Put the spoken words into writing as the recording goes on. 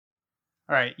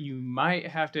All right, you might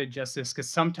have to adjust this because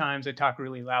sometimes I talk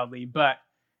really loudly. But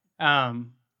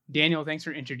um, Daniel, thanks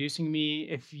for introducing me.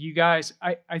 If you guys,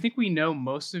 I think we know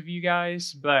most of you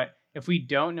guys, but if we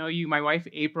don't know you, my wife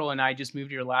April and I just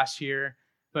moved here last year.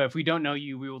 But if we don't know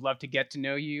you, we would love to get to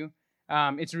know you.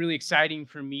 It's really exciting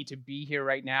for me to be here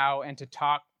right now and to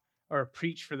talk or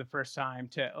preach for the first time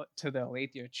to the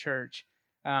Aletheia Church.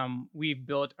 We've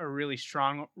built a really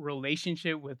strong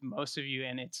relationship with most of you,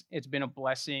 and it's been a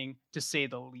blessing to say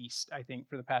the least, I think,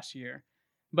 for the past year.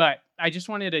 But I just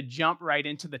wanted to jump right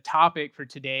into the topic for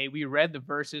today. We read the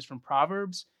verses from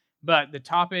Proverbs, but the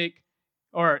topic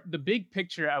or the big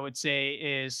picture, I would say,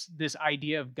 is this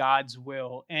idea of God's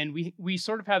will. And we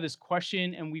sort of have this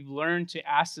question, and we've learned to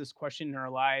ask this question in our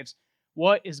lives.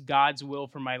 What is God's will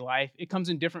for my life? It comes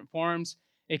in different forms.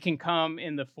 It can come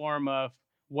in the form of,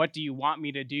 what do you want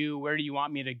me to do? Where do you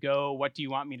want me to go? What do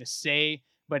you want me to say?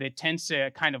 But it tends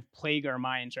to kind of plague our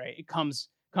minds, right? It comes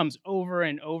over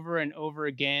and over and over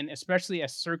again, especially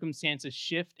as circumstances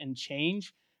shift and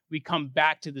change. We come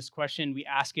back to this question, we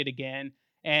ask it again.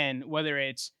 And whether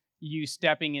it's you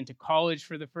stepping into college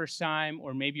for the first time,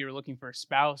 or maybe you're looking for a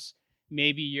spouse,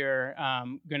 maybe you're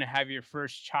going to have your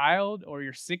first child or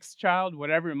your sixth child,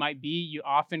 whatever it might be, you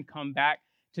often come back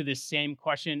to this same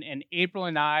question. And April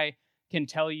and I can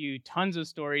tell you tons of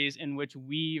stories in which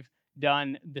we've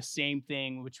done the same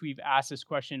thing, which we've asked this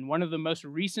question. One of the most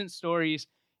recent stories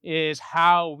is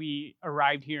how we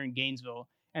arrived here in Gainesville.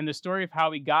 And the story of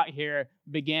how we got here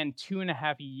began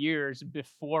 2.5 years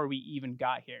before we even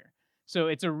got here. So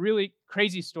it's a really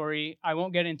crazy story. I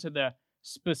won't get into the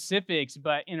specifics,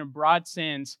 but in a broad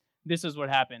sense, this is what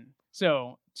happened.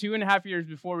 So 2.5 years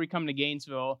before we come to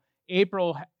Gainesville,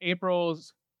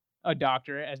 April's a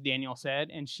doctor, as Daniel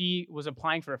said, and she was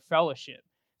applying for a fellowship.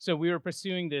 So we were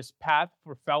pursuing this path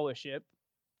for fellowship.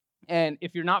 And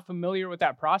if you're not familiar with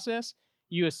that process,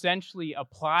 you essentially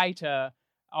apply to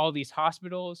all these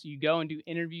hospitals, you go and do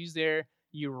interviews there,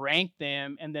 you rank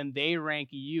them, and then they rank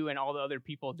you and all the other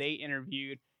people they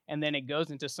interviewed. And then it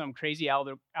goes into some crazy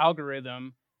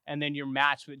algorithm, and then you're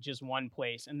matched with just one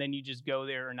place, and then you just go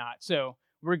there or not. So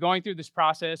we're going through this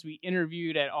process. We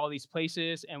interviewed at all these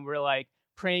places, and we're like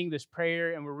praying this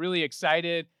prayer, and we're really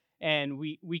excited. And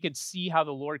we could see how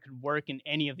the Lord could work in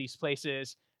any of these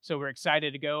places. So we're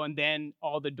excited to go, and then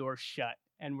all the doors shut,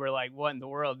 and we're like, "What in the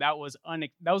world?" That was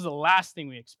the last thing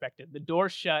we expected. The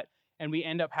doors shut, and we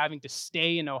end up having to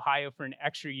stay in Ohio for an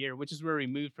extra year, which is where we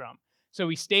moved from. So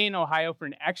we stay in Ohio for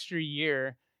an extra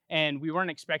year, and we weren't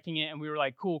expecting it, and we were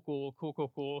like, "Cool, cool, cool,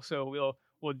 cool, cool." So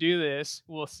we'll do this.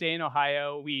 We'll stay in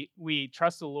Ohio. We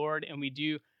trust the Lord, and we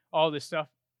do all this stuff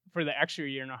for the extra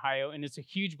year in Ohio, and it's a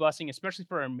huge blessing, especially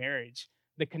for our marriage,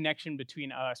 the connection between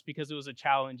us, because it was a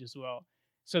challenge as well.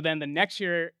 So then the next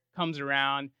year comes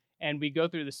around, and we go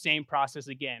through the same process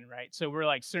again, right? So we're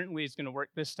like, certainly it's going to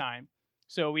work this time.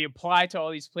 So we apply to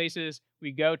all these places,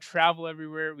 we go travel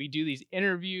everywhere, we do these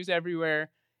interviews everywhere,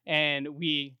 and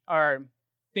we are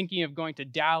thinking of going to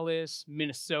Dallas,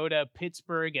 Minnesota,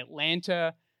 Pittsburgh,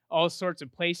 Atlanta, all sorts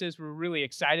of places. We're really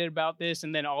excited about this,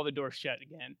 and then all the doors shut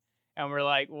again. And we're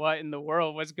like, what in the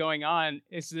world? What's going on?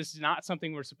 Is this not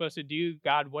something we're supposed to do?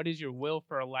 God, what is your will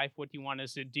for our life? What do you want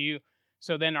us to do?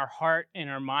 So then our heart and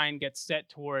our mind gets set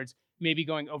towards maybe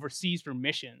going overseas for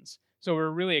missions. So we're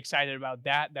really excited about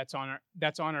that. That's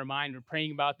on our mind. We're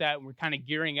praying about that. And we're kind of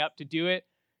gearing up to do it.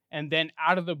 And then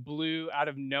out of the blue, out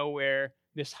of nowhere,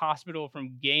 this hospital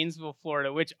from Gainesville,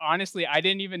 Florida, which honestly, I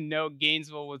didn't even know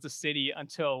Gainesville was a city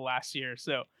until last year.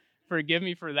 So forgive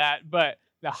me for that. But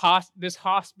this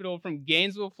hospital from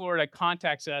Gainesville, Florida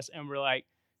contacts us, and we're like,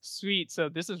 sweet. So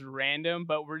this is random,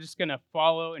 but we're just going to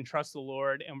follow and trust the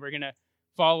Lord, and we're going to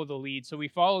follow the lead. So we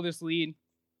follow this lead,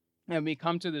 and we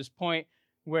come to this point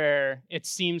where it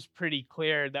seems pretty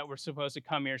clear that we're supposed to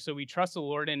come here. So we trust the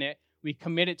Lord in it. We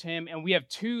commit it to him, and we have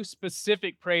two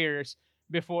specific prayers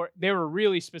before. They were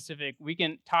really specific. We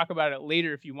can talk about it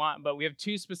later if you want, but we have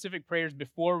two specific prayers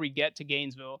before we get to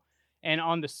Gainesville. And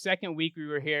on the second week we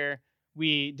were here,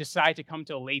 we decided to come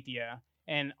to Aletheia.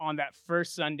 And on that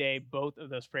first Sunday, both of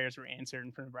those prayers were answered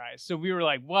in front of our eyes. So we were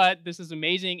like, what? This is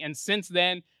amazing. And since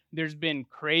then, there's been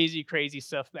crazy, crazy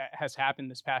stuff that has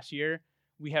happened this past year.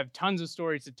 We have tons of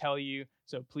stories to tell you.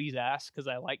 So please ask, because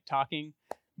I like talking.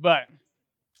 But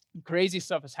crazy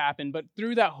stuff has happened. But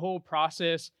through that whole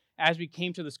process, as we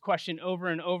came to this question over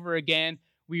and over again,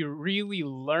 we really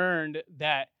learned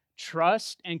that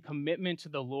trust and commitment to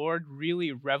the Lord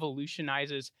really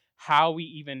revolutionizes how we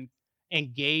even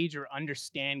engage or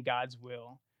understand God's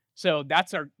will. So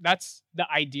that's the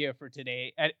idea for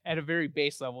today at a very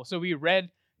base level. So we read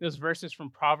those verses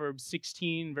from Proverbs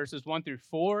 16, verses 1 through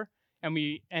 4.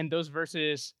 and those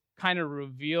verses kind of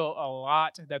reveal a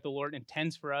lot that the Lord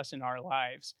intends for us in our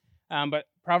lives. But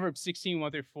Proverbs 16,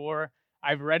 1 through 4,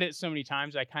 I've read it so many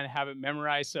times, I kind of have it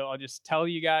memorized. So I'll just tell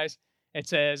you guys. It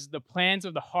says, the plans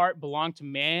of the heart belong to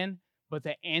man, but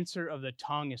the answer of the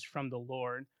tongue is from the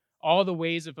Lord. All the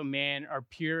ways of a man are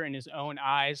pure in his own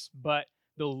eyes, but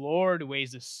the Lord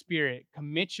weighs the spirit.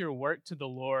 Commit your work to the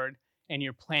Lord, and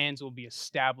your plans will be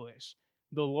established.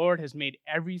 The Lord has made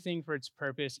everything for its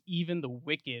purpose, even the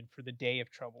wicked for the day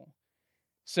of trouble.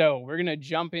 So we're going to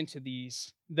jump into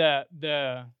these.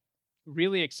 The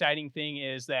really exciting thing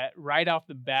is that right off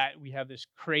the bat, we have this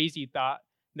crazy thought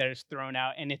that is thrown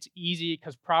out. And it's easy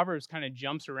because Proverbs kind of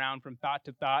jumps around from thought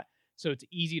to thought. So it's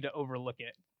easy to overlook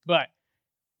it. But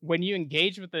when you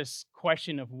engage with this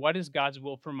question of what is God's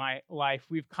will for my life,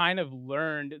 we've kind of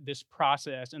learned this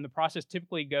process. And the process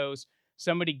typically goes,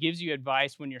 somebody gives you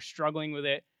advice when you're struggling with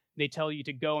it. They tell you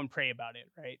to go and pray about it,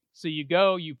 right? So you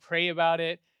go, you pray about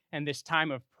it. And this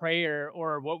time of prayer,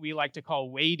 or what we like to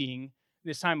call waiting,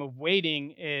 this time of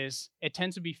waiting it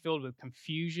tends to be filled with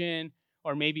confusion,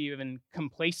 or maybe even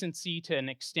complacency to an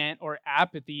extent, or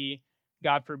apathy,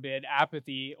 God forbid,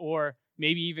 apathy, or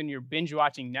maybe even you're binge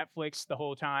watching Netflix the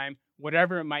whole time.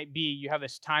 Whatever it might be, you have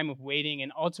this time of waiting,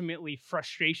 and ultimately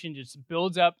frustration just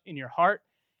builds up in your heart,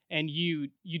 and you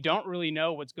don't really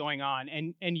know what's going on,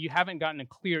 and you haven't gotten a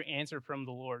clear answer from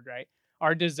the Lord, right?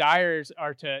 Our desires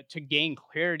are to gain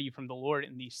clarity from the Lord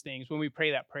in these things when we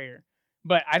pray that prayer.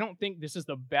 But I don't think this is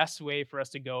the best way for us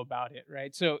to go about it,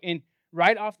 right? So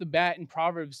right off the bat in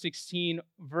Proverbs 16,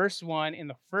 verse 1, in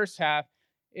the first half,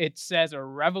 it says a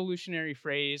revolutionary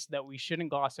phrase that we shouldn't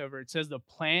gloss over. It says the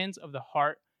plans of the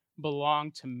heart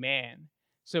belong to man.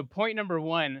 So point number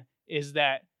one is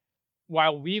that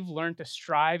while we've learned to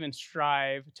strive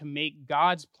to make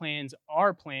God's plans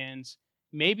our plans,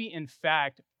 maybe in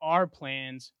fact our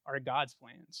plans are God's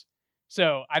plans.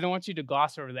 So I don't want you to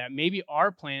gloss over that. Maybe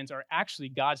our plans are actually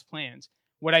God's plans.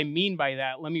 What I mean by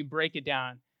that, let me break it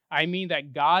down. I mean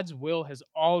that God's will has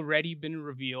already been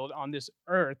revealed on this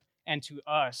earth and to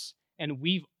us, and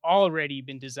we've already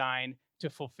been designed to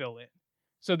fulfill it.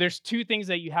 So there's two things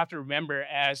that you have to remember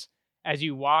as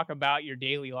you walk about your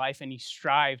daily life and you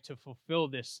strive to fulfill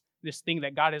this thing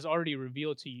that God has already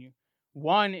revealed to you.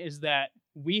 One is that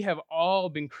we have all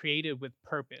been created with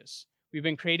purpose. We've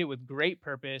been created with great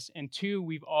purpose. And two,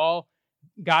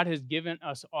 God has given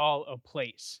us all a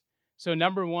place. So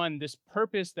number one, this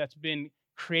purpose that's been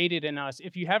created in us.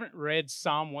 If you haven't read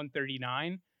Psalm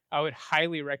 139, I would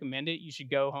highly recommend it. You should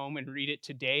go home and read it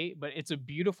today, but it's a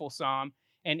beautiful psalm.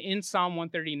 And in Psalm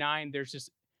 139, there's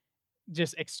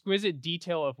just exquisite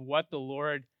detail of what the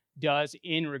Lord does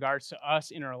in regards to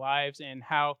us in our lives and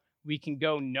how we can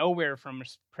go nowhere from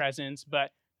his presence.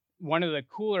 But one of the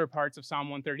cooler parts of Psalm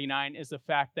 139 is the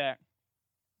fact that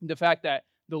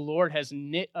the Lord has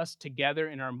knit us together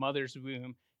in our mother's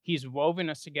womb. He's woven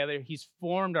us together. He's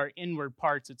formed our inward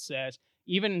parts, it says.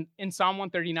 Even in Psalm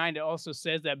 139, it also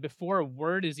says that before a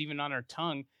word is even on our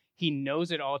tongue, he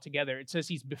knows it all together. It says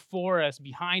he's before us,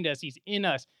 behind us, he's in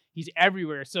us, he's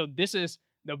everywhere. So this is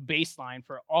the baseline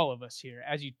for all of us here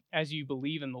as you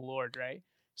believe in the Lord, right?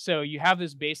 So you have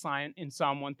this baseline in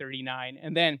Psalm 139,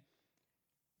 and then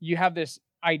you have this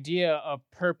idea of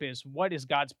purpose. What is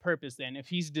God's purpose then? If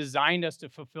he's designed us to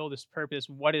fulfill this purpose,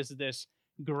 what is this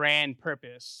grand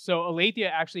purpose? So Aletheia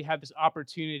actually had this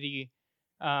opportunity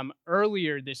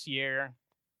earlier this year.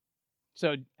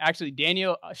 So actually,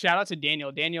 Daniel, shout out to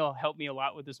Daniel. Daniel helped me a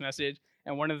lot with this message.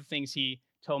 And one of the things he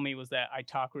told me was that I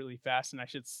talk really fast and I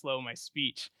should slow my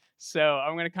speech. So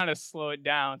I'm going to kind of slow it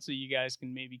down so you guys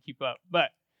can maybe keep up. But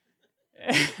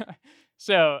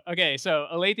so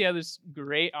Aletheia had this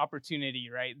great opportunity,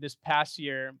 right? This past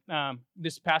year,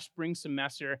 this past spring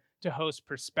semester to host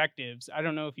Perspectives. I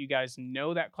don't know if you guys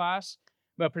know that class,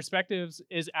 but Perspectives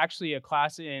is actually a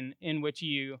class in which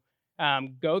you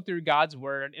go through God's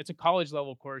word. It's a college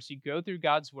level course. You go through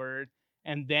God's word,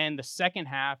 and then the second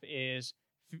half is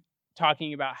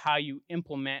talking about how you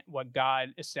implement what God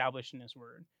established in his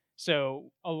word.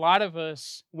 So a lot of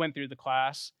us went through the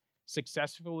class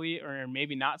successfully, or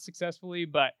maybe not successfully,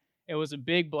 but it was a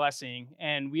big blessing.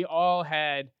 And we all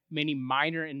had many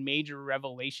minor and major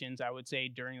revelations, I would say,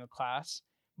 during the class.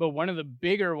 But one of the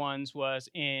bigger ones was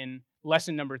in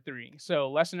lesson number 3. So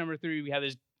lesson number 3, we had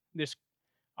this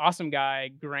awesome guy,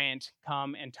 Grant,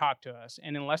 come and talk to us.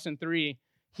 And in lesson 3,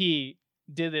 he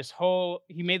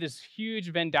made this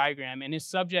huge Venn diagram, and his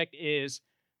subject is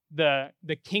the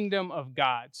kingdom of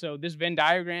God. So this Venn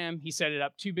diagram, he set it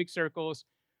up 2 big circles.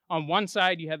 On one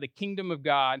side, you have the kingdom of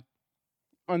God.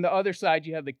 On the other side,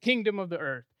 you have the kingdom of the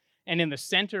earth. And in the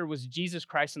center was Jesus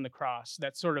Christ and the cross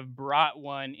that sort of brought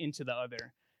one into the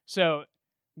other. So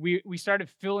we started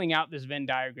filling out this Venn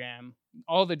diagram,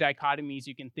 all the dichotomies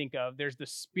you can think of. There's the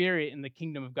spirit in the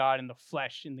kingdom of God and the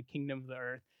flesh in the kingdom of the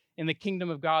earth. In the kingdom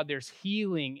of God, there's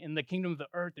healing. In the kingdom of the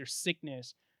earth, there's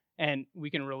sickness. And we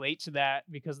can relate to that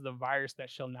because of the virus that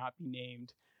shall not be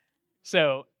named.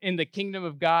 So in the kingdom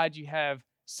of God, you have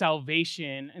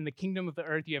salvation. In the kingdom of the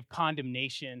earth, you have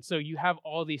condemnation. So you have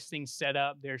all these things set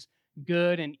up. There's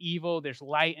good and evil, there's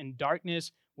light and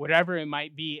darkness, whatever it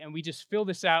might be. And we just fill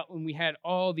this out when we had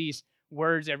all these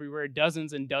words everywhere,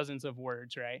 dozens and dozens of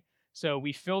words, right? So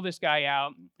we fill this guy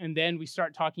out, and then we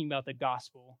start talking about the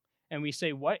gospel. And we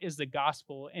say, what is the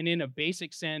gospel? And in a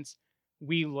basic sense,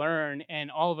 we learn,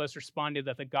 and all of us responded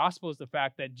that the gospel is the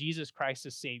fact that Jesus Christ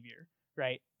is Savior,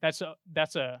 right? That's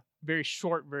a very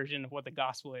short version of what the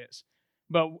gospel is.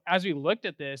 But as we looked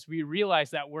at this, we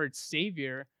realized that word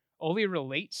Savior only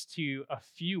relates to a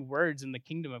few words in the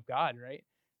kingdom of God, right?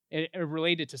 It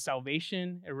related to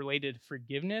salvation, it related to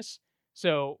forgiveness.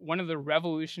 So one of the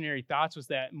revolutionary thoughts was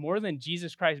that more than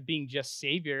Jesus Christ being just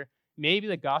Savior, maybe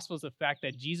the gospel is the fact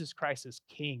that Jesus Christ is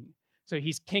King. So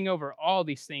he's king over all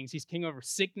these things. He's king over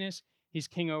sickness. He's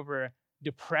king over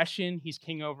depression. He's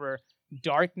king over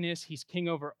darkness. He's king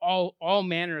over all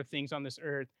manner of things on this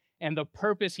earth. And the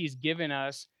purpose he's given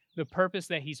us, the purpose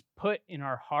that he's put in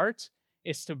our hearts,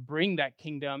 is to bring that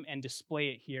kingdom and display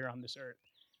it here on this earth.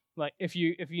 Like if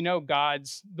you know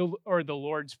the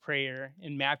Lord's Prayer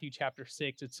in Matthew chapter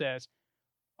 6, it says,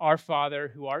 "Our Father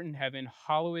who art in heaven,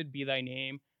 hallowed be thy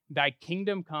name. Thy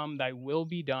kingdom come, thy will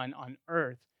be done on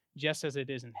earth, just as it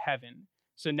is in heaven."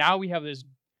 So now we have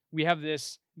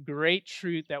this great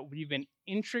truth that we've been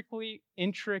intricately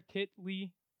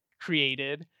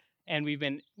created, and we've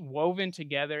been woven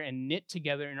together and knit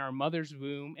together in our mother's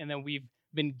womb, and then we've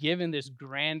been given this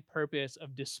grand purpose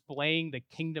of displaying the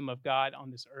kingdom of God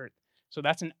on this earth. So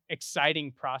that's an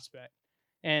exciting prospect.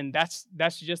 And that's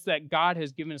just that God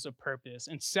has given us a purpose.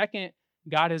 And second,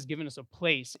 God has given us a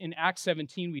place. In Acts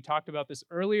 17, we talked about this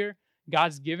earlier.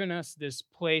 God's given us this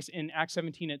place. In Acts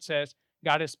 17, it says,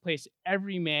 God has placed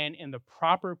every man in the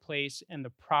proper place and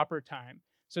the proper time.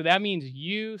 So that means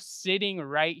you sitting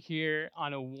right here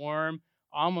on a warm,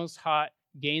 almost hot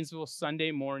Gainesville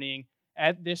Sunday morning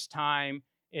at this time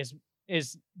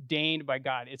is deigned by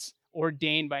God. It's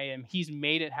ordained by him. He's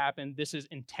made it happen. This is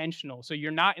intentional. So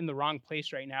you're not in the wrong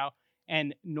place right now,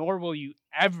 and nor will you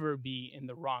ever be in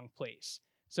the wrong place.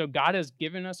 So God has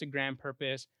given us a grand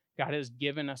purpose. God has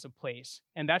given us a place.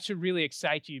 And that should really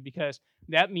excite you, because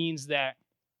that means that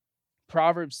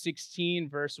Proverbs 16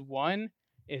 verse 1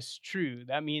 is true.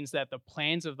 That means that the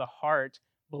plans of the heart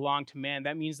belong to man.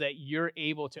 That means that you're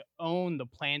able to own the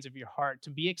plans of your heart, to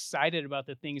be excited about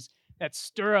the things that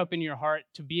stir up in your heart,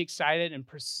 to be excited and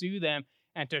pursue them,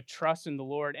 and to trust in the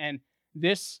Lord. And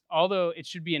this, although it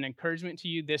should be an encouragement to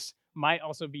you, this might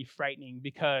also be frightening,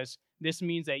 because this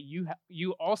means that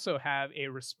you also have a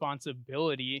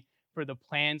responsibility for the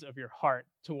plans of your heart.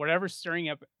 To whatever's stirring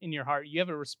up in your heart, you have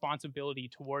a responsibility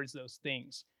towards those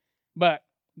things. But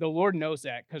the Lord knows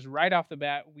that, because right off the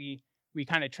bat, we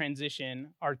kind of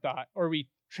transition our thought, or we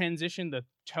transition the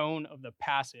tone of the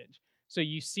passage. So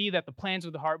you see that the plans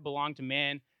of the heart belong to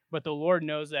man, but the Lord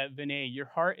knows that, Vinay, your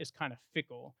heart is kind of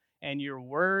fickle, and your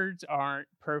words aren't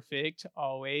perfect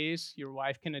always. Your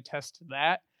wife can attest to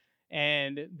that.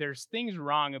 And there's things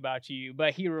wrong about you.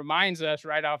 But he reminds us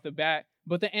right off the bat,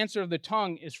 but the answer of the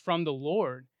tongue is from the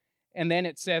Lord. And then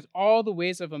it says, all the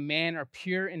ways of a man are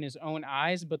pure in his own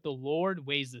eyes, but the Lord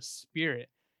weighs the spirit.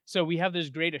 So we have this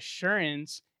great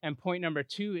assurance. And point number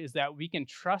 2 is that we can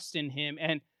trust in him.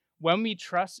 And when we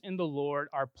trust in the Lord,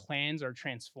 our plans are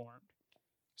transformed.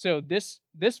 So this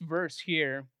verse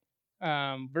here,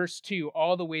 verse 2,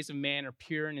 all the ways of man are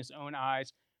pure in his own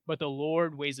eyes, but the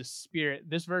Lord weighs the spirit.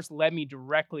 This verse led me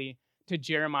directly to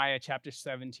Jeremiah chapter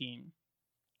 17.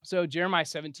 So Jeremiah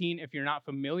 17, if you're not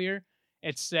familiar,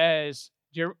 it says,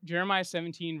 Jeremiah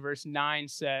 17 verse 9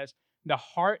 says, the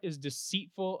heart is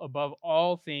deceitful above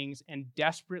all things and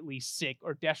desperately sick,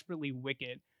 or desperately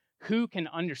wicked. Who can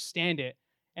understand it?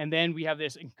 And then we have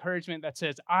this encouragement that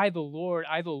says, I, the Lord,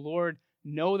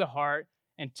 know the heart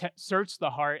and search the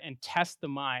heart and test the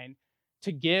mind,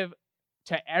 to give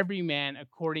to every man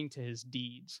according to his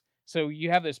deeds. So you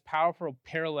have this powerful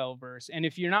parallel verse. And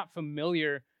if you're not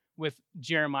familiar with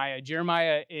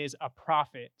Jeremiah is a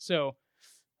prophet. So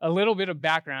a little bit of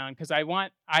background, because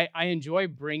I enjoy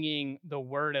bringing the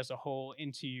word as a whole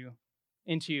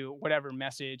into whatever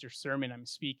message or sermon I'm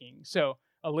speaking. So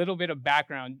a little bit of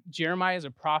background. Jeremiah is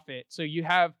a prophet. So you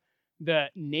have the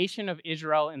nation of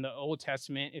Israel in the Old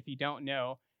Testament, if you don't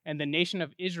know, And the nation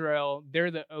of Israel,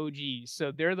 they're the OGs.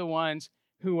 So they're the ones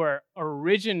who were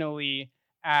originally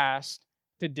asked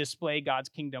to display God's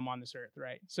kingdom on this earth,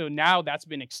 right? So now that's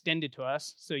been extended to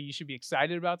us. So you should be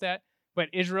excited about that. But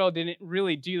Israel didn't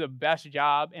really do the best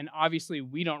job. And obviously,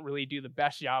 we don't really do the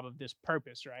best job of this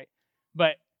purpose, right?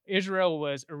 But Israel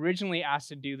was originally asked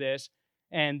to do this,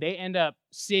 and they end up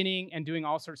sinning and doing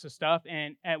all sorts of stuff.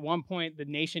 And at one point, the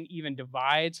nation even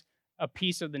divides. A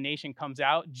piece of the nation comes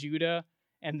out, Judah,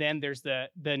 and then there's the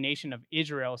nation of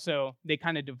Israel. So they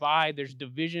kind of divide. There's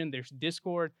division, there's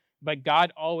discord, but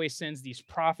God always sends these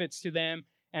prophets to them,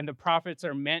 and the prophets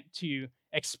are meant to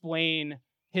explain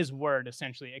his word,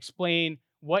 essentially, explain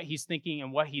what he's thinking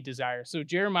and what he desires. So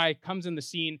Jeremiah comes in the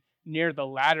scene near the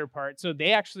latter part. So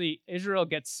Israel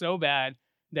gets so bad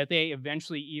that they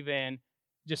eventually even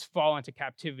just fall into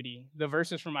captivity. The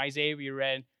verses from Isaiah we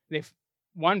read,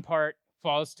 one part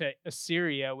falls to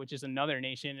Assyria, which is another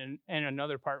nation, and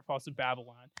another part falls to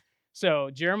Babylon. So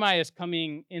Jeremiah is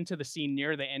coming into the scene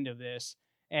near the end of this,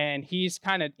 and he's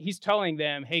telling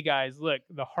them, hey guys, look,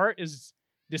 the heart is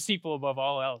deceitful above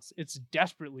all else. It's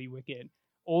desperately wicked.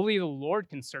 Only the Lord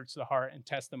can search the heart and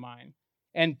test the mind.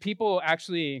 And people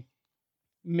actually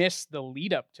miss the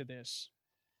lead up to this.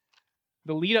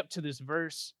 The lead up to this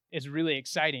verse is really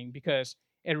exciting because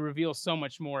it reveals so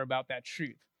much more about that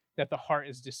truth, that the heart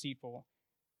is deceitful.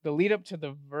 The lead up to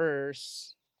the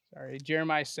verse,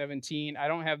 Jeremiah 17. I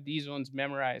don't have these ones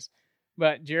memorized,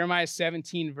 but Jeremiah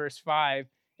 17, verse 5,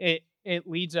 it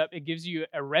leads up, it gives you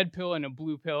a red pill and a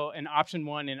blue pill, and option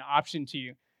 1 and option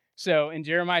 2. So in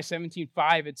Jeremiah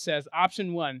 17:5, it says,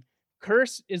 option 1,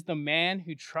 cursed is the man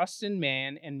who trusts in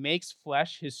man and makes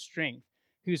flesh his strength,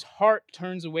 whose heart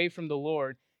turns away from the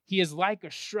Lord. He is like a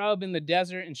shrub in the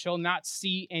desert and shall not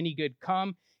see any good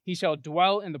come. He shall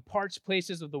dwell in the parched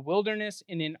places of the wilderness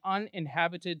in an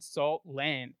uninhabited salt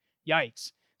land.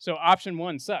 Yikes. So option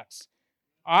 1 sucks.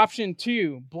 Option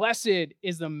 2, blessed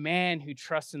is the man who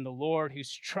trusts in the Lord,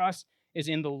 whose trust is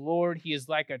in the Lord. He is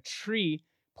like a tree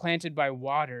planted by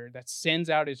water that sends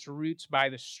out its roots by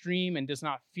the stream and does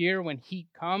not fear when heat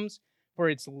comes, for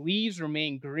its leaves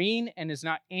remain green, and is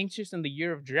not anxious in the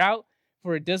year of drought,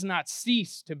 for it does not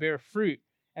cease to bear fruit.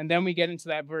 And then we get into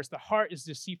that verse, the heart is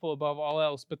deceitful above all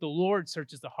else, but the Lord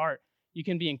searches the heart. You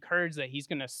can be encouraged that he's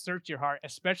going to search your heart,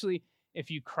 especially if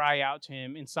you cry out to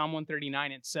him. In Psalm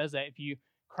 139, it says that if you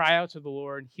cry out to the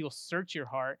Lord, he'll search your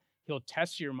heart, he'll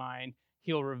test your mind,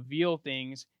 he'll reveal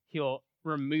things, he'll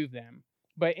remove them.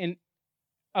 But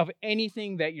of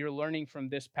anything that you're learning from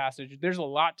this passage, there's a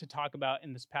lot to talk about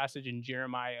in this passage in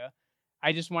Jeremiah.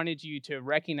 I just wanted you to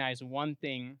recognize one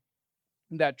thing,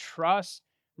 that trust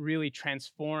really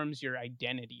transforms your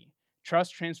identity.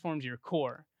 Trust transforms your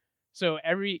core. So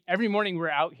every morning we're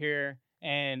out here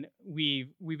and we've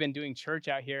been doing church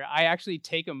out here. I actually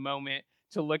take a moment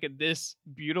to look at this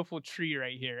beautiful tree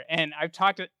right here. And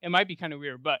it might be kind of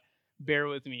weird, but bear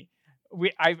with me.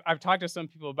 I've talked to some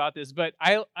people about this, but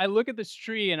I look at this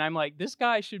tree and I'm like, this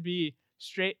guy should be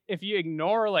straight. If you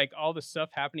ignore like all the stuff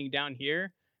happening down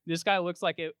here, this guy looks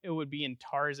like it would be in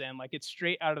Tarzan, like it's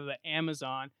straight out of the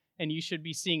Amazon, and you should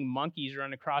be seeing monkeys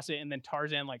run across it, and then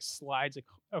Tarzan like slides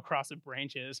across the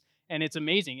branches, and it's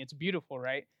amazing. It's beautiful,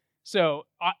 right? So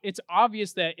it's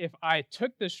obvious that if I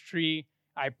took this tree,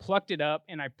 I plucked it up,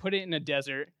 and I put it in a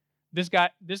desert, this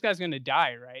guy's going to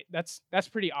die, right? That's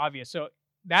pretty obvious. So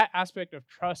that aspect of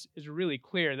trust is really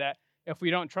clear, that if we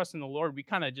don't trust in the Lord, we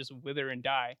kind of just wither and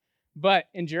die. But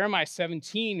in Jeremiah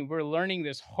 17, we're learning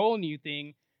this whole new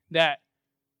thing, that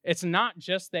it's not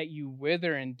just that you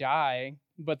wither and die,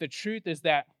 but the truth is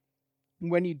that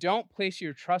when you don't place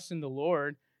your trust in the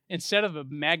Lord, instead of a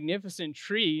magnificent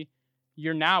tree,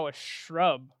 you're now a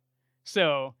shrub.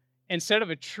 So instead of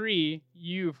a tree,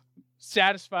 you've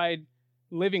satisfied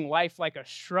living life like a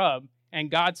shrub. And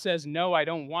God says, no, I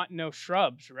don't want no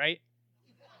shrubs, right?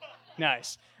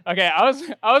 Nice. Okay, I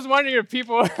was wondering if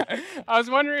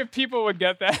people would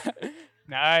get that.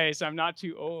 Nice, I'm not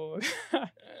too old.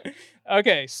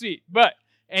 Okay, sweet. But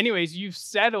anyways,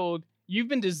 you've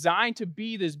been designed to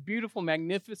be this beautiful,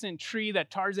 magnificent tree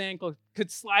that Tarzan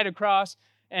could slide across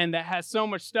and that has so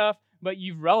much stuff, but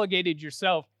you've relegated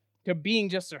yourself to being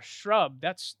just a shrub.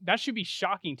 That should be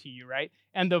shocking to you, right?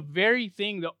 And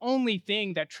the only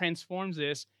thing that transforms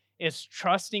this is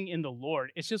trusting in the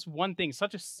Lord. It's just one thing,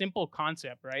 such a simple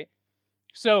concept, right?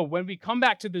 So when we come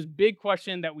back to this big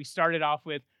question that we started off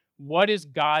with, what is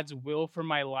God's will for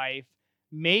my life?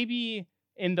 Maybe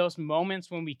in those moments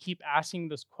when we keep asking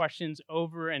those questions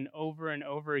over and over and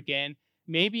over again,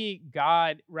 maybe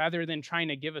God, rather than trying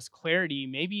to give us clarity,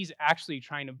 maybe he's actually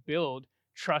trying to build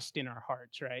trust in our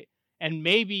hearts, right? And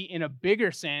maybe in a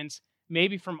bigger sense,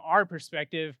 maybe from our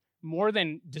perspective, more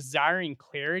than desiring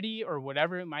clarity or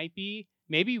whatever it might be,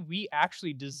 maybe we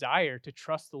actually desire to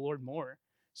trust the Lord more.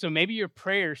 So maybe your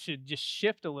prayer should just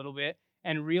shift a little bit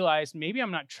and realize maybe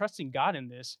I'm not trusting God in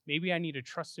this. Maybe I need to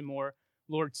trust Him more.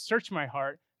 Lord, search my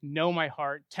heart, know my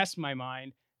heart, test my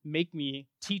mind,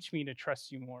 teach me to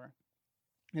trust you more.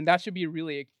 And that should be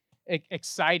really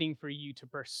exciting for you to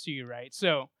pursue, right?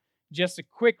 So, just a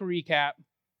quick recap.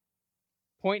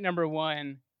 Point number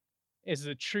one is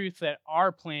the truth that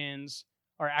our plans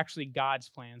are actually God's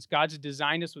plans. God's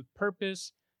designed us with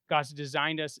purpose. God's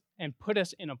designed us and put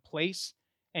us in a place,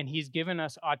 and He's given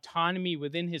us autonomy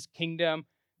within His kingdom.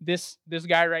 This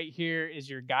guy right here is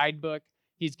your guidebook.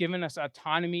 He's given us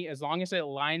autonomy as long as it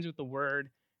aligns with the Word,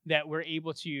 that we're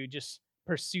able to just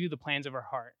pursue the plans of our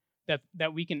heart.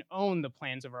 That we can own the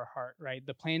plans of our heart, right?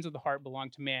 The plans of the heart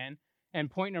belong to man. And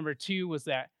point number two was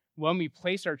that when we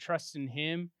place our trust in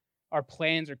Him, our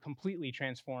plans are completely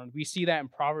transformed. We see that in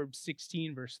Proverbs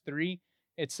 16, verse 3.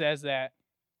 It says,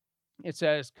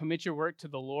 commit your work to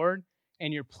the Lord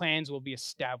and your plans will be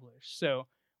established. So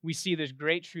we see this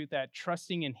great truth that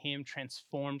trusting in Him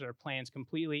transforms our plans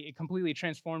completely. It completely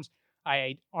transforms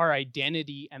our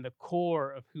identity and the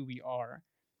core of who we are.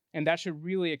 And that should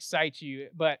really excite you.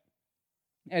 But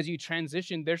as you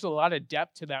transition, there's a lot of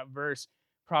depth to that verse,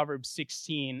 Proverbs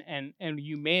 16, and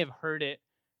you may have heard it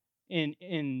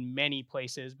in many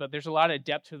places, but there's a lot of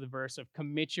depth to the verse of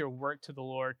commit your work to the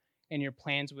Lord and your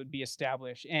plans would be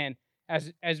established. And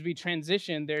as we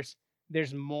transition,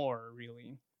 there's more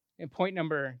really. And point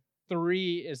number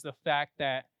three is the fact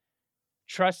that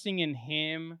trusting in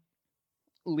Him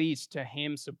leads to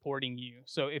Him supporting you.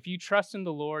 So if you trust in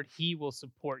the Lord, He will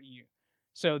support you.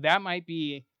 So I might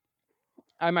be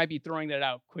throwing that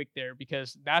out quick there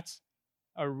because that's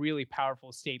a really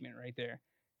powerful statement right there.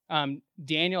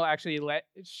 Daniel actually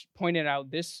pointed out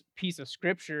this piece of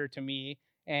scripture to me,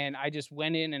 and I just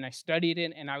went in and I studied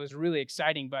it, and I was really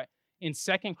exciting. But in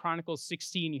 2 Chronicles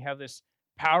 16, you have this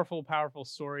powerful, powerful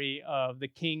story of the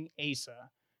king Asa.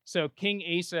 So King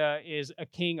Asa is a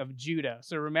king of Judah.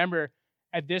 So remember,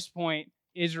 at this point,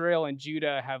 Israel and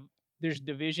Judah there's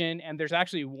division, and there's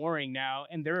actually warring now,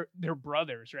 and they're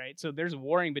brothers, right? So there's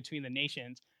warring between the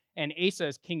nations, and Asa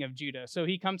is king of Judah. So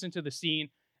he comes into the scene,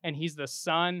 and he's the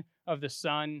son of the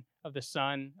son of the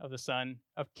son of the son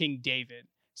of King David.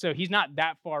 So he's not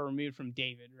that far removed from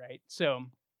David, right? So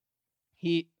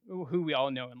who we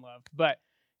all know and love. But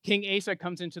King Asa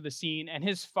comes into the scene, and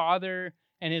his father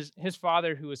and his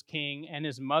father, who was king, and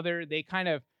his mother, they kind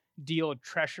of deal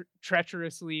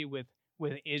treacherously with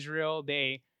Israel.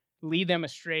 They lead them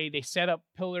astray. They set up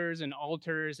pillars and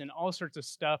altars and all sorts of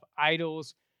stuff,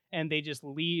 idols, and they just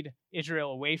lead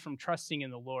Israel away from trusting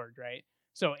in the Lord, right?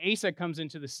 So Asa comes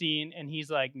into the scene, and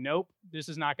he's like, nope, this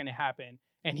is not going to happen.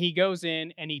 And he goes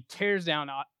in and he tears down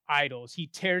idols. He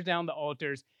tears down the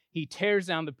altars. He tears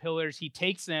down the pillars. He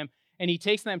takes them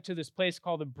to this place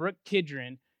called the Brook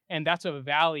Kidron, and that's a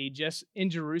valley just in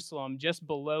Jerusalem, just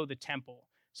below the temple.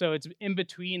 So it's in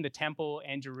between the temple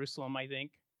and Jerusalem, I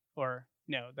think. Or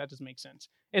no, that doesn't make sense.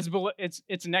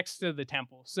 It's next to the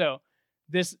temple. So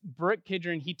this Brook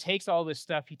Kidron, he takes all this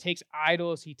stuff. He takes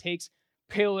idols. He takes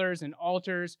pillars and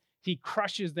altars. He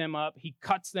crushes them up. He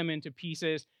cuts them into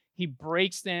pieces. He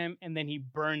breaks them, and then he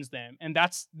burns them. And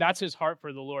that's his heart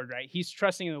for the Lord, right? He's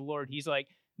trusting in the Lord. He's like,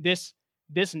 this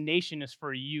nation is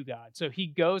for you, God. So he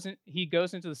goes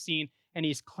into the scene, and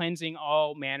he's cleansing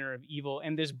all manner of evil.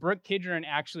 And this Brook Kidron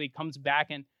actually comes back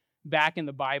in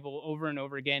the Bible over and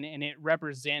over again, and it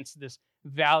represents this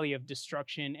valley of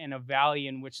destruction and a valley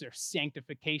in which there's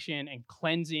sanctification and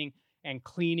cleansing and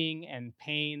cleaning and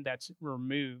pain that's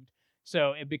removed.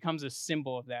 So it becomes a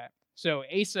symbol of that. So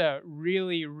Asa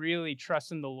really, really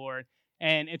trusts in the Lord,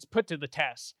 and it's put to the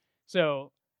test.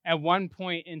 So at one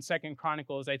point in 2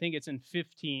 Chronicles, I think it's in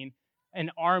 15,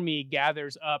 an army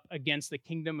gathers up against the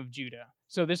kingdom of Judah.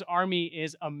 So this army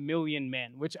is 1,000,000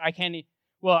 men, which I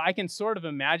can sort of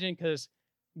imagine, because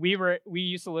we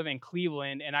used to live in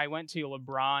Cleveland, and I went to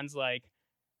LeBron's, like,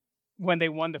 when they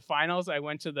won the finals, I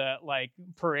went to the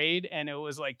parade, and it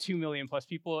was like 2 million plus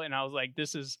people, and I was like,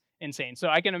 this is insane. So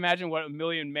I can imagine what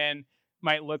 1,000,000 men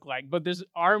might look like. But this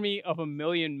army of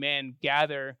 1,000,000 men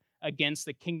gather against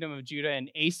the kingdom of Judah,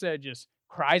 and Asa just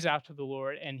cries out to the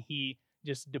Lord, and he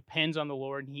just depends on the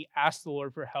Lord, and he asks the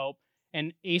Lord for help.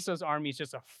 And Asa's army is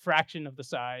just a fraction of the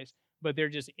size, but they're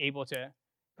just able to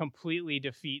completely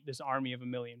defeat this army of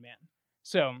 1,000,000 men.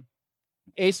 So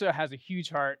Asa has a huge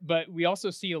heart, but we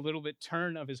also see a little bit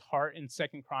turn of his heart in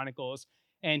 2 Chronicles,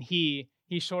 and he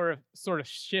sort of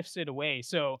shifts it away.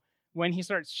 So when he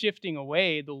starts shifting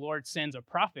away, the Lord sends a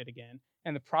prophet again,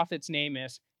 and the prophet's name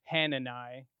is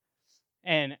Hanani.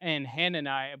 And Hanani,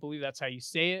 I believe that's how you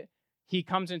say it, he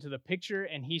comes into the picture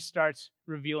and he starts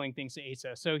revealing things to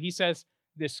Asa. So he says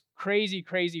this crazy,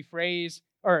 crazy phrase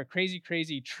or crazy,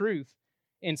 crazy truth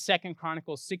in Second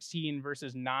Chronicles 16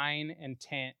 verses 9 and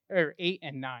 10 or 8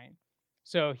 and 9.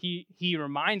 So he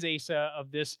reminds Asa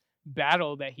of this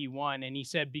battle that he won, and he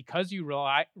said, because you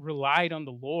relied on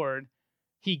the Lord,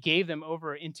 he gave them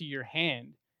over into your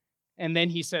hand. And then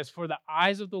he says, for the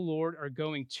eyes of the Lord are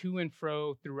going to and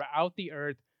fro throughout the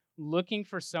earth, looking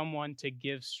for someone to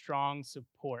give strong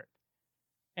support.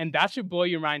 And that should blow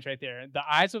your minds right there. The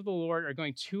eyes of the Lord are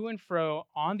going to and fro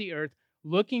on the earth,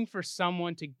 looking for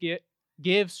someone to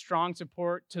give strong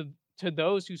support to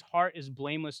those whose heart is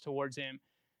blameless towards him.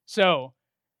 So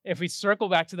if we circle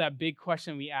back to that big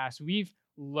question we asked, we've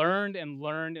learned and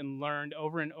learned and learned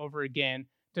over and over again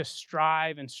to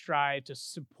strive and strive to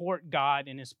support God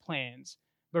in his plans.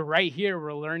 But right here,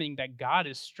 we're learning that God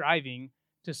is striving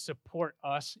to support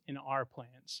us in our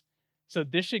plans. So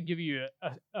this should give you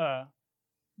a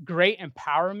great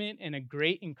empowerment and a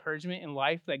great encouragement in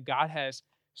life that God has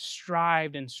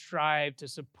strived to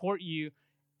support you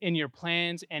in your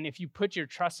plans. And if you put your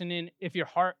trust if your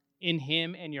heart in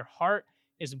him and your heart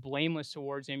is blameless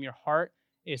towards him, your heart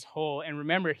is whole. And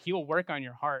remember, he'll work on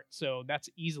your heart. So that's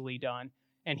easily done.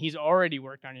 And he's already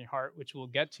worked on your heart, which we'll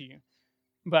get to.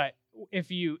 But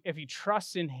if you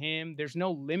trust in him, there's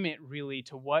no limit really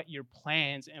to what your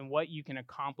plans and what you can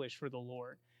accomplish for the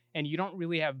Lord. And you don't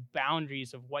really have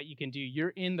boundaries of what you can do. You're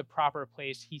in the proper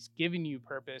place. He's given you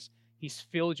purpose. He's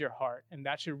filled your heart, and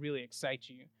that should really excite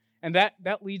you. And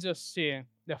that leads us to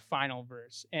the final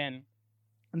verse. And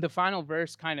the final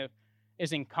verse kind of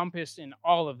is encompassed in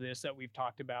all of this that we've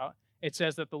talked about. It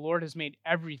says that the Lord has made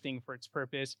everything for its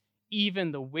purpose,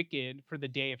 even the wicked for the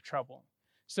day of trouble.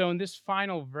 So in this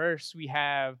final verse, we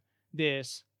have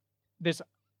this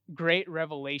great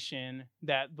revelation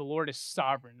that the Lord is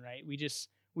sovereign, right? We just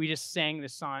sang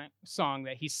this song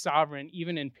that he's sovereign,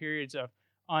 even in periods of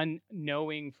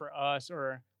unknowing for us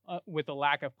or with a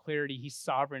lack of clarity. He's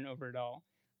sovereign over it all.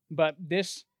 But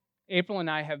April and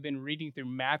I have been reading through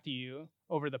Matthew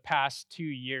over the past 2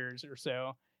 years or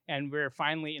so, and we're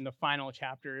finally in the final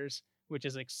chapters, which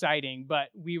is exciting. But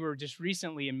we were just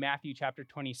recently in Matthew chapter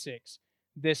 26.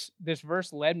 This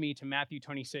verse led me to Matthew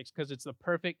 26 because it's the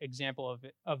perfect example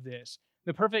of this.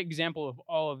 The perfect example of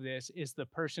all of this is the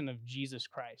person of Jesus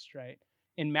Christ, right?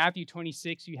 In Matthew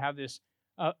 26, you have this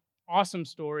awesome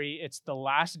story. It's the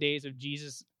last days of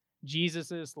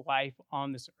Jesus's life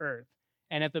on this earth.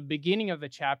 And at the beginning of the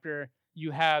chapter,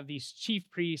 you have these chief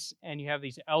priests and you have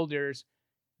these elders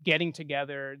getting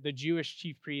together, the Jewish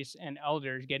chief priests and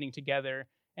elders getting together,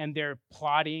 and they're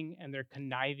plotting and they're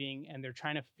conniving and they're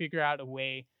trying to figure out a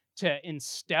way to, in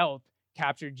stealth,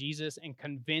 capture Jesus and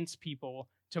convince people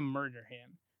to murder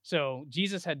him. So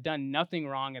Jesus had done nothing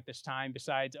wrong at this time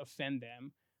besides offend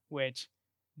them, which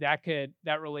that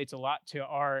relates a lot to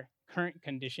our current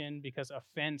condition, because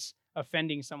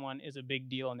offending someone is a big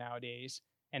deal nowadays,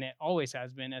 and it always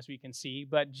has been, as we can see.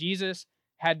 But Jesus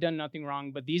had done nothing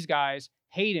wrong, but these guys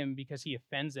hate him because he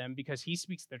offends them, because he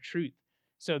speaks the truth.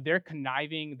 So they're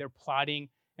conniving, they're plotting,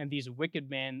 and these wicked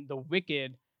men, the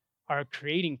wicked, are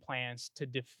creating plans to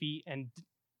defeat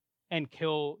and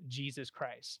kill Jesus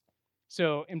Christ.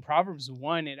 So in Proverbs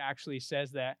 1, it actually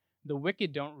says that the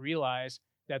wicked don't realize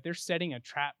that they're setting a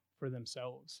trap for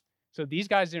themselves. So these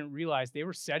guys didn't realize they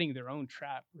were setting their own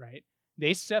trap, right?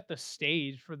 They set the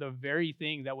stage for the very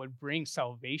thing that would bring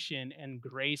salvation and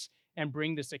grace and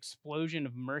bring this explosion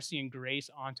of mercy and grace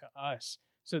onto us.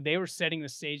 So they were setting the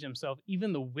stage themselves.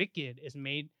 Even the wicked is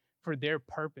made for their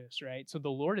purpose, right? So the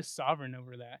Lord is sovereign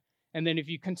over that. And then if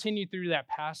you continue through that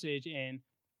passage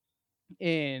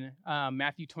in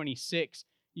Matthew 26,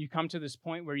 you come to this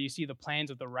point where you see the plans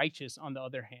of the righteous on the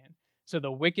other hand. So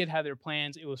the wicked had their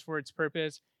plans, it was for its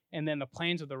purpose, and then the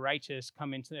plans of the righteous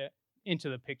come into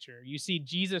the picture. You see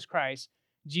Jesus Christ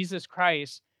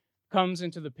comes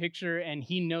into the picture, and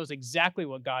he knows exactly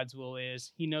what God's will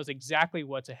is. He knows exactly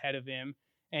what's ahead of him,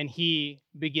 and he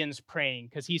begins praying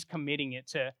because he's committing it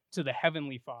to the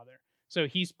Heavenly Father. So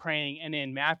he's praying, and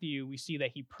in Matthew, we see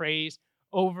that he prays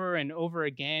over and over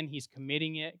again. He's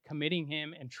committing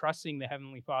him and trusting the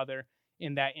Heavenly Father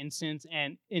in that instance.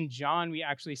 And in John, we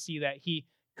actually see that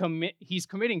he's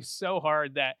committing so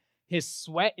hard that his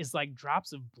sweat is like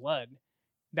drops of blood.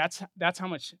 That's how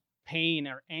much pain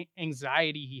or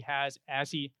anxiety he has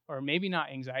or maybe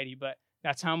not anxiety, but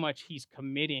that's how much he's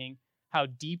committing, how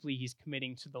deeply he's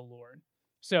committing to the Lord.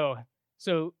 So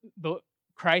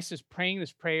Christ is praying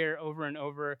this prayer over and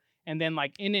over, and then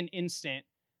like in an instant,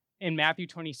 in Matthew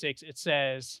 26, it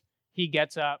says he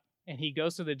gets up and he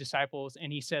goes to the disciples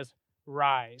and he says,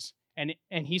 rise. And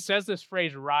he says this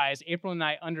phrase, rise. April and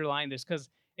I underline this because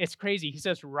it's crazy. He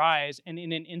says, rise. And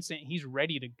in an instant, he's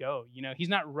ready to go. He's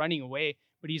not running away,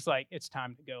 but he's like, it's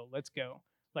time to go. Let's go.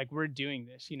 Like, we're doing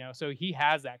this. So he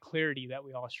has that clarity that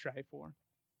we all strive for.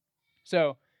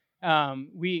 So so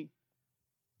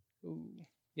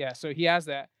he has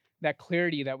that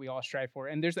clarity that we all strive for.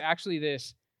 And there's actually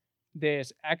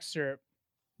this excerpt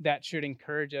that should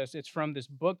encourage us. It's from this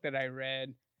book that I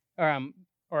read,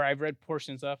 or I've read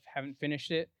portions of, haven't finished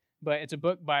it, but it's a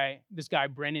book by this guy,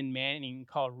 Brennan Manning,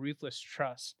 called Ruthless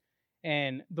Trust.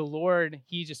 And the Lord,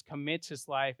 he just commits his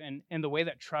life, and the way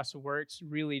that trust works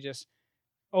really just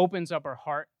opens up our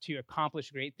heart to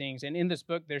accomplish great things. And in this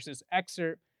book, there's this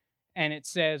excerpt, and it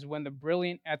says, when the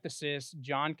brilliant ethicist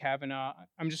John Kavanaugh,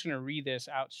 I'm just going to read this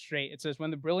out straight. It says, when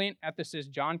the brilliant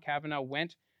ethicist John Kavanaugh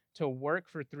went to work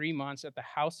for 3 months at the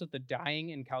House of the Dying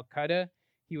in Calcutta,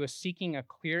 he was seeking a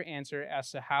clear answer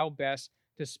as to how best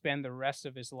to spend the rest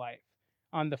of his life.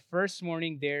 On the first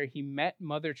morning there, he met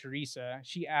Mother Teresa.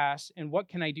 She asked, and what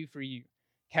can I do for you?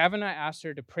 Kavanaugh asked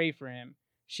her to pray for him.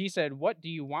 She said, what do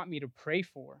you want me to pray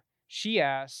for? She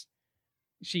asked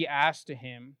to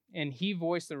him, and he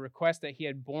voiced the request that he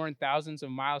had borne thousands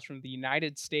of miles from the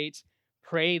United States,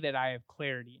 pray that I have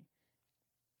clarity.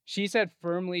 She said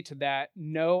firmly to that,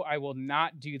 no, I will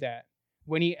not do that.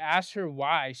 When he asked her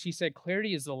why, she said,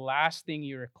 clarity is the last thing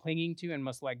you are clinging to and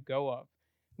must let go of.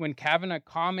 When Kavanaugh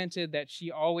commented that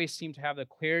she always seemed to have the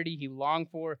clarity he longed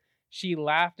for, she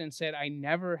laughed and said, I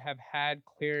never have had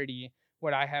clarity.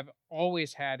 What I have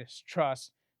always had is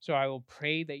trust, so I will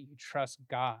pray that you trust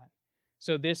God.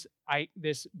 So this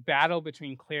battle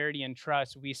between clarity and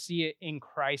trust, we see it in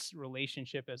Christ's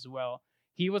relationship as well.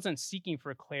 He wasn't seeking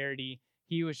for clarity.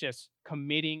 He was just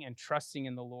committing and trusting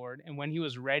in the Lord. And when he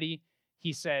was ready,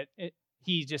 he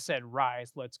just said,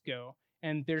 rise, let's go.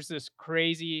 And there's this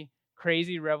crazy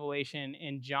revelation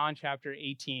in John chapter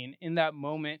 18. In that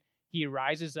moment, he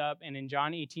rises up, and in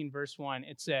John 18, verse 1,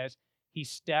 it says, he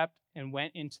stepped and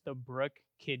went into the brook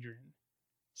Kidron.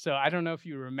 So I don't know if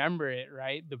you remember it,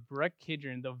 right? The brook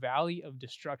Kidron, the valley of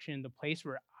destruction, the place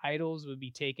where idols would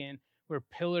be taken, where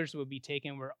pillars would be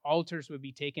taken, where altars would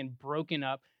be taken, broken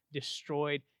up,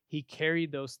 destroyed. He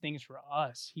carried those things for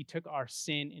us. He took our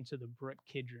sin into the brook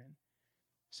Kidron.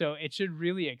 So it should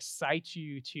really excite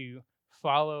you to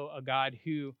follow a God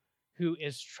who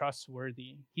is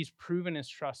trustworthy. He's proven his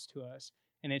trust to us,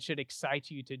 and it should excite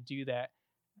you to do that.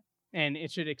 And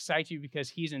it should excite you because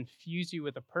he's infused you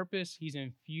with a purpose. He's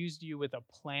infused you with a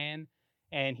plan,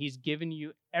 and he's given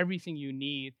you everything you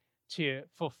need to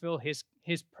fulfill his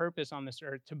purpose on this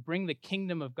earth, to bring the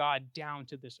kingdom of God down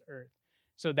to this earth.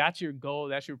 So that's your goal.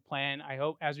 That's your plan. I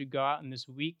hope as we go out in this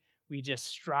week, we just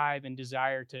strive and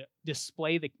desire to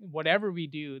display whatever we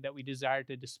do, that we desire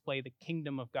to display the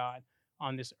kingdom of God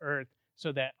on this earth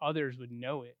so that others would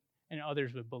know it and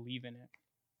others would believe in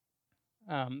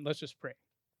it. Let's just pray.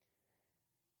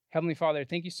 Heavenly Father,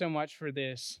 thank you so much for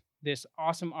this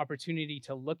awesome opportunity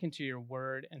to look into your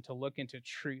word and to look into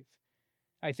truth.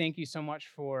 I thank you so much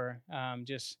for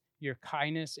just your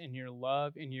kindness and your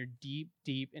love and your deep,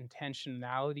 deep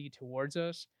intentionality towards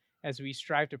us. As we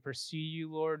strive to pursue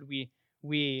you, Lord,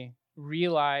 we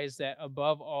realize that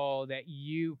above all, that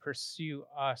you pursue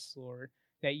us, Lord,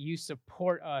 that you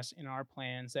support us in our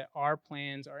plans, that our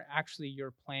plans are actually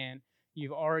your plan.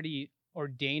 You've already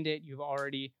ordained it. You've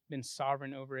already been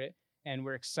sovereign over it. And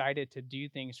we're excited to do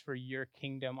things for your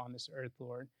kingdom on this earth,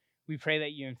 Lord. We pray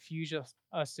that you infuse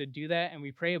us to do that. And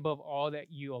we pray above all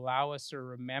that you allow us to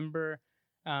remember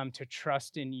to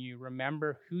trust in you.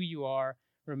 Remember who you are.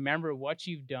 Remember what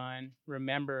you've done.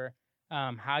 Remember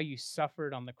how you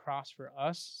suffered on the cross for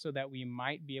us so that we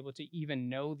might be able to even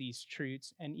know these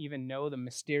truths and even know the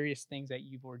mysterious things that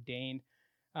you've ordained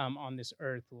on this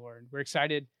earth, Lord. We're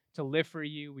excited to live for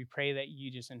you. We pray that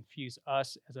you just infuse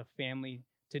us as a family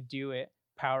to do it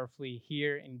powerfully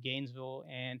here in Gainesville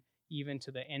and even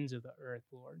to the ends of the earth,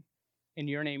 Lord. In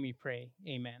your name we pray.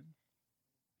 Amen.